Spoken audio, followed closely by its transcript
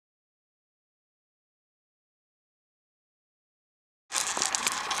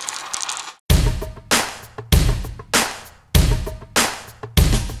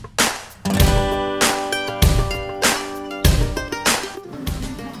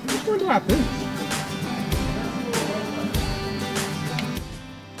about this.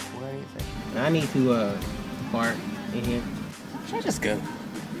 What do you think? I need to fart in here. Should I just go?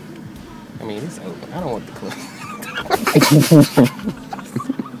 I mean, it's open. I don't want the close.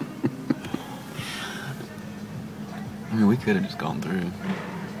 I mean, we could have just gone through.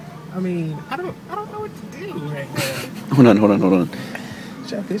 I mean, I don't know what to do right now. Hold on.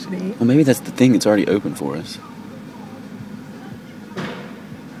 Should I push it in? Well, maybe that's the thing. It's already open for us.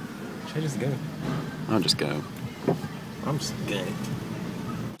 Should I just go? I'll just go. I'm scared.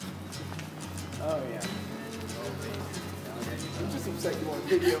 Oh, yeah. I'm just upset you want a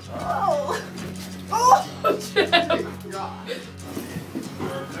video. Oh! Oh! God.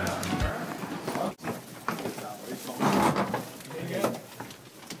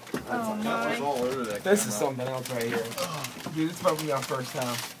 Oh my. This is something else right here. Dude, this might be our first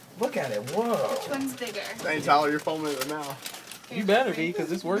time. Look at it. Whoa. Which one's bigger? Hey, Tyler, you're filming it now. You better be,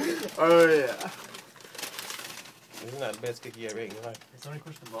 because it's working. Oh, yeah. This is not the best cookie you ever ate in your life. It's only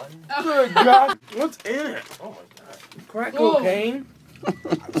push the button. Good God. What's in it? Oh, my God. Crack cocaine?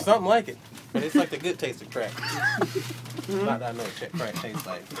 Something like it. But it's like the good taste of crack. Not that I know what crack tastes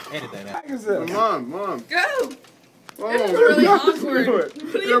like. Edit that out. Mom. Go! Oh, This is really awkward. Do it.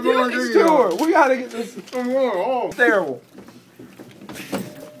 What are you doing? Let's Do it. We gotta get this. Oh, Terrible.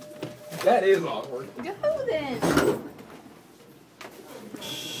 That is awkward. Go then.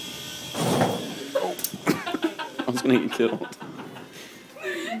 I was gonna get killed.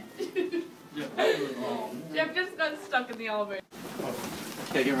 Jeff just got stuck in the elevator.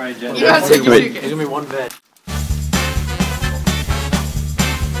 Okay, get ready, Jen. You gotta take your ticket. There's gonna be one bed.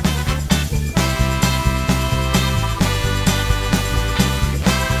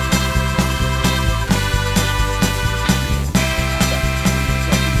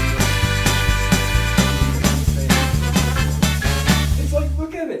 It's like,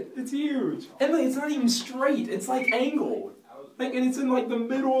 look at it. It's huge. And like, it's not even straight. It's like angled. Like, and it's in like the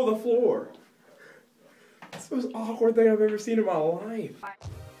middle of the floor. It's the most awkward thing I've ever seen in my life.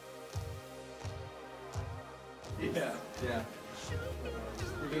 Yeah.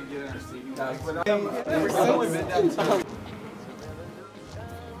 We're gonna get in our seat. I've only been downtown.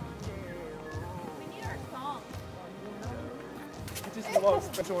 I just love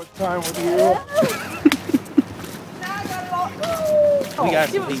spending so much time with you. We got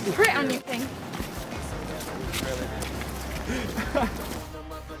Do a print on your thing.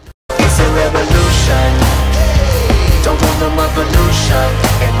 It's a revolution. Don't want no revolution.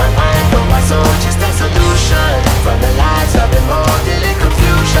 In my mind, no my soul, just a solution. From the lies I've been molded in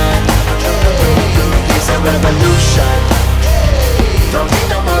confusion. It's a revolution. Don't need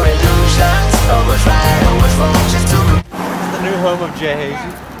no more illusions. Or what's right, or what's wrong, just to The new home of Jay Hazy.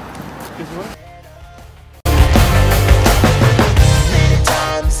 many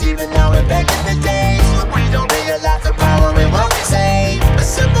times, even now and back in the days. We don't realize the power in what we say. A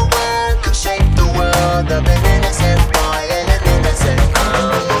simple word can shape the world of an innocent boy and an innocent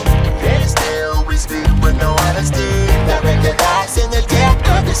girl. Yet still we speak with no honesty. Not recognizing the depth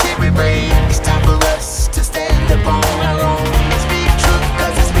of the shit we breathe. It's time for us to stand upon our own. Speak truth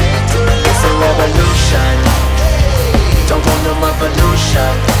cause it's been too long. It's a revolution. Don't want no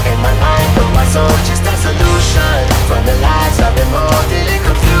revolution. In my mind, but my soul just a solution. From the lies I've been molded in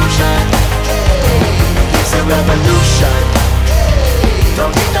confusion. It's a revolution.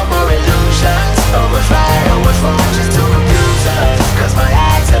 Don't need no more illusions. Or what's right, or what's wrong, just to confuse us. Cause my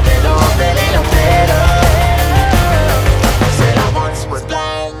eyes have been open and I'm better. Said I once was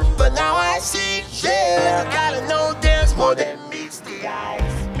blind, but now I see. Yeah, gotta know there's more than meets the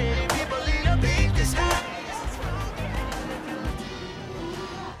eyes. Many people lead a big disguise.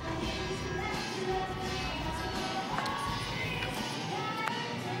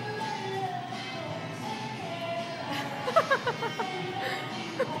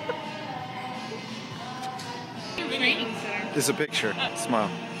 Training center. It's a picture. Smile.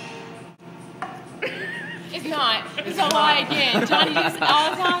 It's not. It's a lie again. Johnny just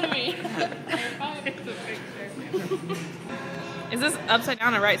all telling me. It's a picture. Is this upside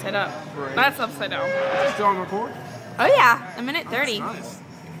down or right side up? Right. That's upside down. Still on record? Oh yeah, a minute 30. Nice.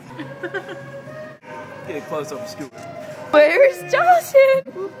 Get a close up of Scoop. Where's Johnson?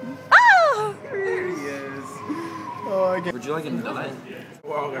 Oh! There he is. Oh, I get. Would you like a nut?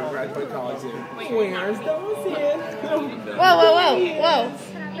 We're all gonna graduate college soon. Where's Dawson? Whoa.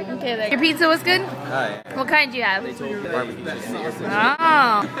 Okay, there. Your pizza was good? Hi. What kind do you have? Barbecue.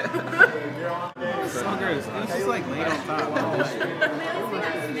 Oh. So gross. It's just like laid on top.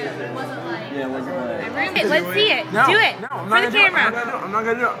 Yeah, it wasn't like... Let's see it. No, Do it. No, I'm For not the gonna do it. camera. I'm not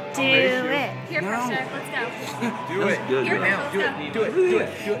gonna do it. Do it. Here, Preston, let's go. Do it. Good. Here, man. let's Do go. it. Do it. Do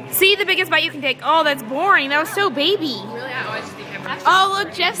it. Do it. See the biggest bite you can take. Oh, that's boring. That was so baby. Really, I always think I'm Oh,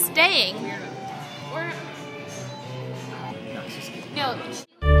 look, Jeff's staying. weird. Or No.